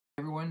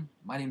everyone.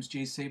 My name is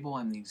Jay Sable.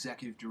 I'm the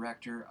Executive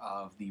Director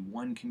of the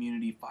One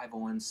Community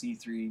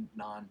 501c3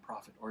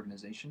 nonprofit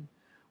organization.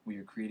 We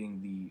are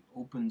creating the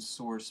open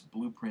source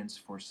blueprints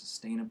for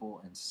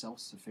sustainable and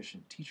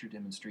self-sufficient teacher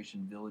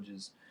demonstration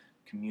villages,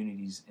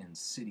 communities, and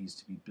cities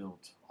to be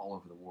built all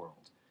over the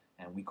world.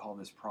 And we call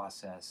this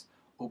process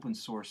open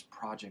source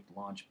project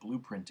launch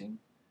blueprinting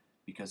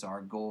because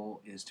our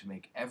goal is to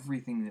make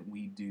everything that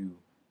we do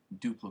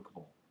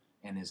duplicable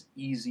and as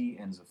easy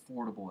and as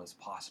affordable as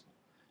possible.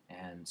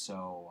 And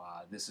so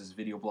this is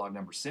video blog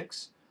number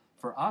 6.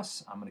 For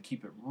us, I'm going to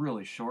keep it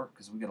really short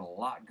because we got a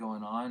lot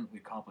going on. We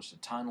accomplished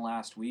a ton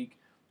last week.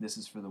 This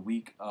is for the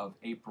week of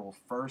April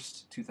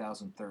 1st,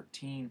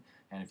 2013.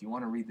 And if you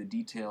want to read the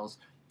details,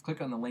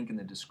 click on the link in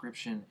the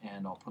description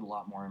and I'll put a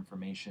lot more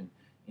information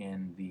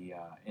in the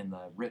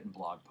written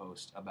blog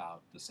post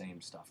about the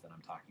same stuff that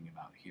I'm talking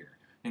about here,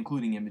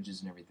 including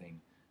images and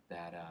everything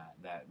that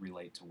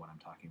relate to what I'm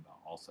talking about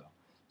also.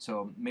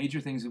 So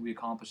major things that we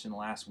accomplished in the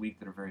last week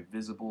that are very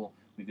visible.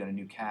 We've got a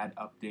new CAD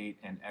update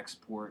and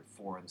export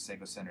for the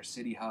SEGO Center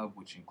City Hub,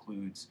 which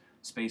includes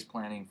space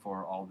planning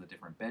for all the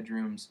different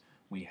bedrooms.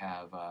 We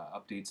have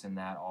updates in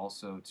that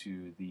also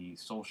to the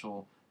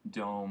social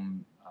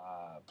dome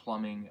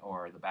plumbing,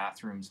 or the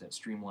bathrooms that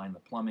streamline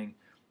the plumbing,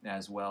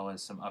 as well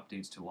as some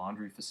updates to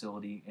laundry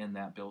facility in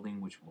that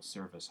building, which will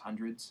service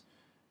hundreds.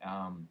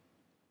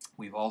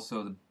 We've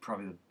also,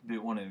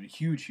 one of the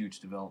huge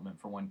development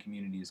for One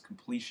Community is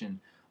completion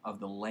of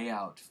the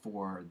layout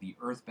for the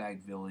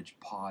Earthbag Village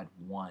Pod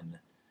 1.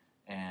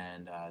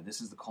 And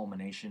this is the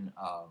culmination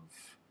of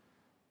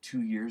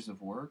 2 years of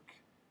work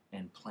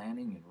and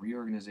planning and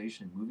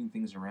reorganization and moving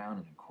things around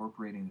and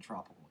incorporating the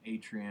tropical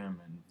atrium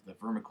and the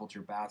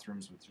vermiculture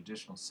bathrooms with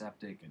traditional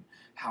septic, and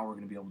how we're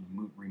going to be able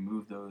to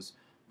remove those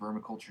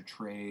vermiculture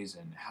trays,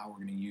 and how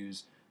we're going to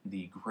use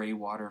the gray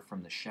water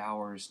from the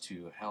showers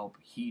to help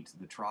heat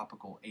the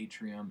tropical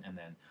atrium, and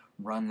then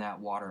run that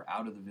water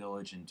out of the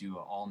village and do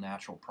all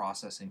natural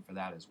processing for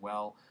that as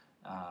well,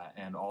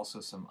 and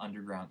also some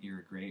underground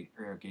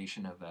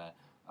irrigation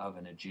of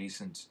an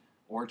adjacent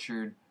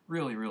orchard.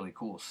 Really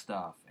cool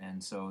stuff.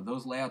 And so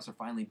those layouts are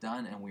finally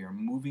done, and we are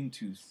moving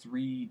to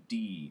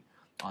 3D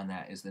on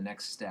that is the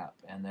next step,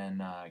 and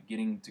then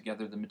getting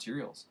together the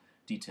materials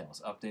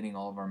details, updating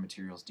all of our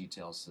materials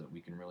details so that we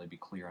can really be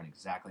clear on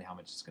exactly how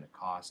much it's going to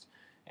cost.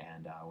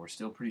 And we're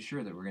still pretty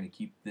sure that we're going to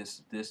keep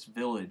this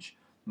village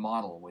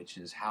model, which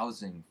is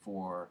housing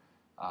for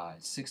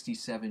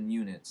 67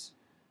 units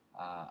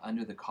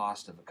under the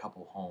cost of a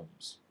couple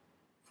homes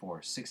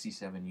for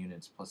 67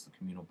 units plus the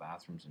communal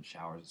bathrooms and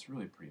showers. It's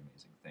really a pretty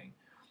amazing thing.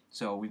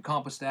 So we've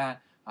accomplished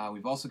that.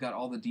 We've also got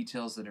all the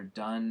details that are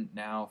done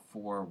now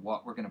for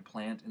what we're going to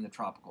plant in the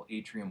tropical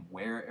atrium,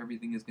 where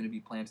everything is going to be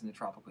planted in the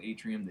tropical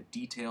atrium, the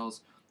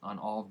details on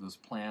all of those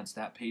plants.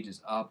 That page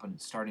is up and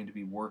it's starting to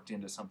be worked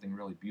into something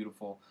really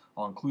beautiful.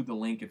 I'll include the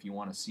link if you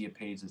want to see a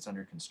page that's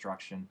under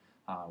construction.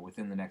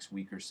 Within the next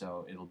week or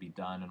so, it'll be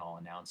done, and I'll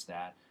announce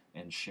that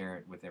and share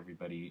it with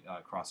everybody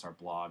across our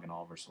blog and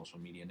all of our social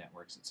media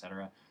networks,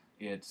 etc.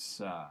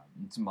 It's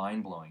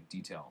mind-blowing,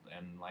 detailed,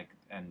 and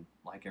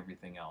like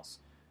everything else,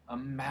 a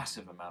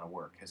massive amount of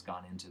work has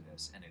gone into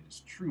this, and it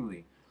is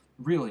truly,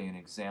 really an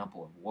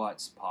example of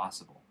what's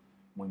possible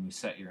when you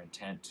set your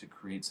intent to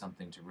create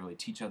something to really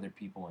teach other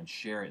people and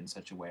share it in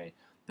such a way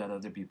that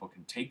other people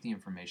can take the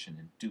information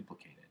and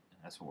duplicate it.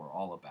 And that's what we're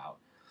all about.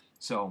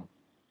 So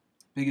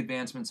big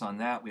advancements on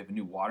that. We have a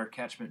new water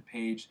catchment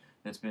page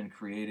that's been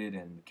created,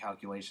 and the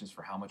calculations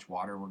for how much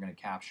water we're going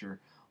to capture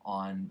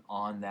on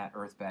that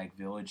Earthbag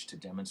Village to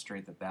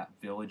demonstrate that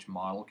village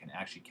model can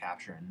actually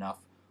capture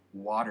enough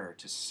water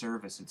to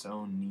service its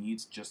own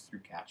needs just through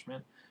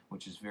catchment,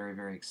 which is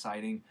very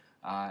exciting.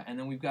 And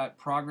then we've got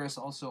progress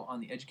also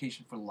on the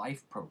Education for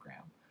Life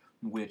program,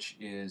 which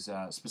is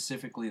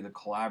specifically the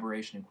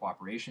collaboration and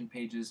cooperation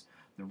pages.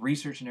 The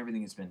research and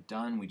everything has been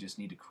done. We just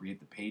need to create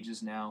the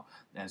pages now,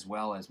 as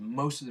well as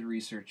most of the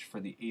research for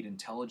the 8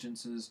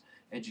 Intelligences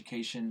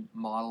education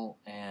model.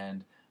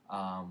 And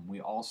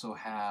we also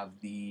have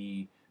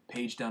the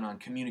page done on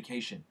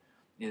communication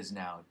is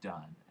now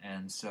done.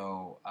 And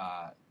so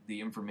the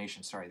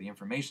information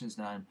is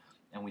done,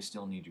 and we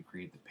still need to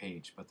create the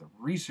page. But the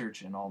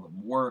research and all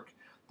the work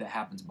that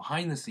happens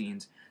behind the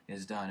scenes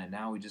is done, and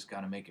now we just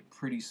got to make it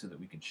pretty so that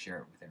we can share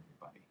it with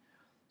everybody.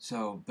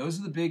 So those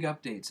are the big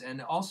updates.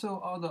 And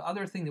also the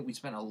other thing that we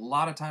spent a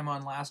lot of time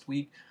on last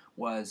week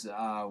was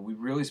we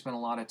really spent a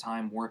lot of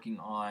time working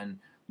on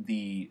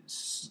the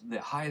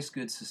Highest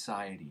Good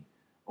Society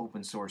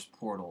open source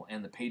portal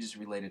and the pages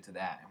related to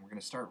that. And we're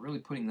going to start really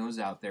putting those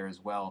out there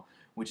as well,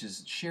 which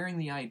is sharing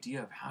the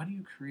idea of how do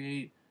you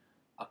create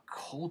a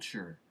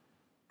culture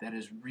that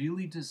is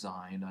really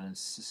designed on a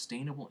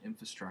sustainable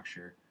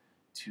infrastructure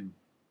to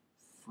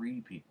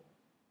free people,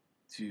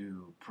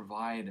 to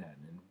provide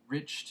an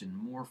enriched and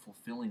more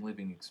fulfilling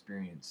living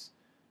experience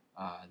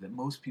that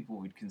most people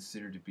would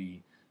consider to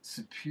be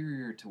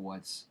superior to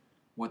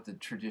what the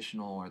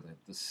traditional or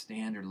the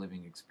standard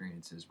living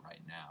experience is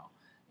right now.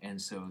 And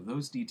so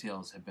those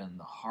details have been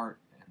the heart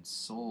and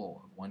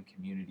soul of One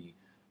Community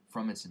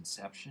from its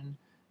inception,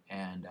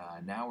 And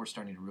now we're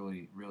starting to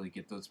really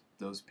get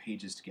those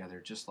pages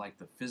together, just like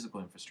the physical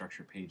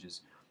infrastructure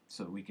pages,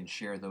 so that we can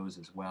share those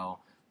as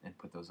well and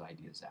put those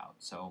ideas out.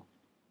 So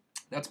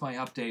that's my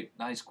update.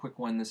 Nice quick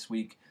one this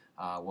week.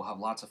 We'll have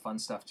lots of fun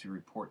stuff to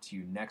report to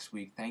you next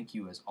week. Thank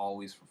you, as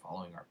always, for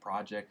following our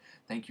project.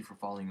 Thank you for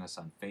following us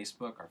on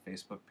Facebook, our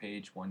Facebook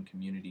page, One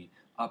Community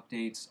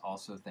Updates.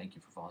 Also, thank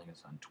you for following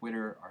us on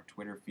Twitter, our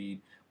Twitter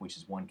feed, which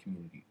is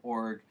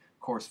OneCommunity.org. Of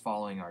course,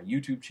 following our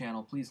YouTube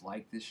channel. Please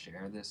like this,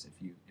 share this if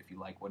you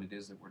like what it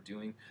is that we're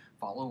doing.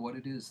 Follow what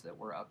it is that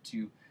we're up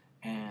to.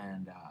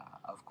 And,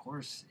 of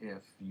course,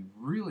 if you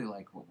really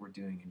like what we're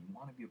doing and you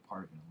want to be a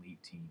part of an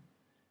elite team,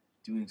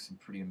 doing some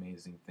pretty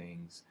amazing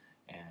things,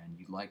 and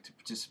you'd like to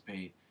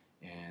participate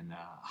in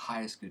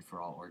highest good for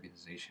all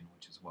organization,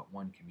 which is what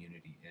One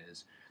Community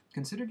is,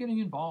 consider getting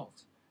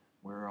involved.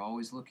 We're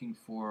always looking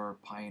for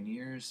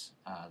pioneers,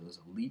 those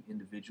elite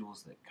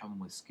individuals that come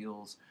with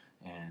skills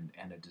and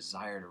a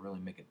desire to really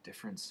make a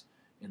difference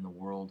in the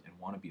world and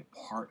want to be a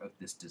part of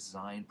this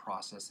design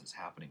process that's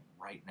happening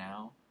right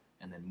now,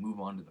 and then move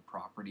on to the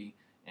property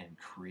and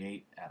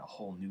create at a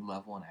whole new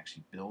level and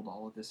actually build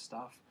all of this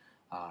stuff.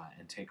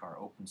 And take our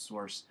open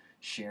source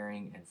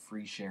sharing and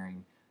free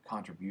sharing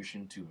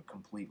contribution to a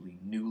completely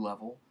new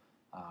level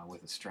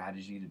with a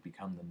strategy to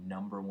become the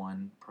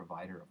 #1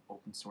 provider of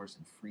open source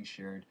and free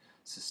shared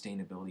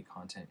sustainability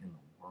content in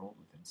the world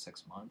within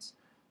 6 months.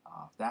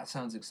 If that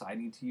sounds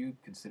exciting to you,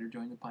 consider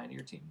joining the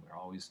Pioneer team. We're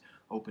always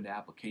open to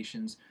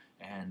applications,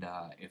 and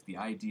if the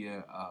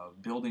idea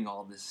of building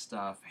all this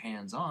stuff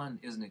hands-on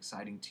isn't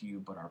exciting to you,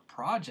 but our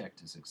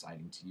project is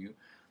exciting to you,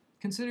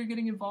 consider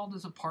getting involved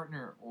as a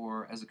partner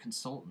or as a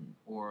consultant,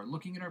 or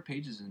looking at our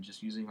pages and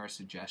just using our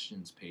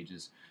suggestions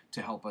pages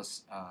to help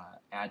us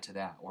add to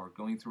that, or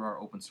going through our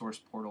open source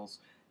portals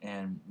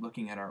and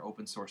looking at our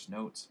open source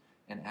notes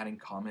and adding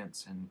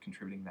comments and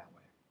contributing that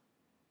way.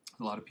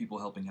 A lot of people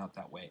helping out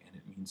that way, and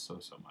it means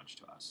so much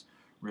to us.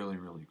 Really,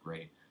 really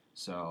great.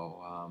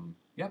 So,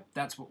 yep,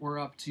 that's what we're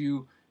up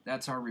to.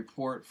 That's our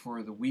report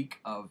for the week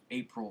of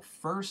April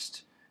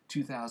 1st,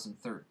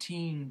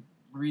 2013.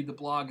 Read the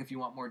blog if you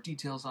want more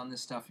details on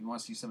this stuff, if you want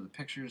to see some of the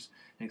pictures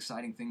and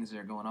exciting things that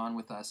are going on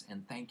with us.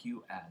 And thank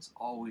you, as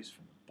always,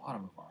 from the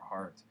bottom of our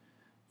heart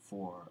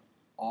for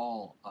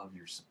all of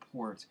your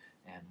support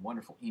and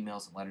wonderful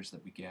emails and letters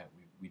that we get.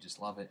 We just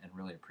love it and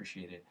really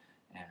appreciate it.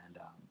 And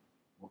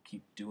we'll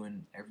keep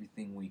doing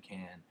everything we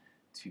can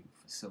to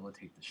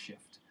facilitate the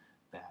shift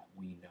that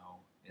we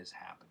know is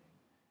happening.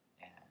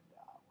 And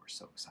we're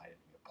so excited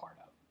to be a part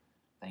of.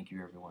 Thank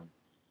you, everyone.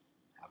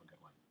 Have a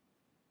good one.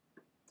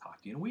 Talk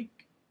to you in a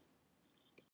week.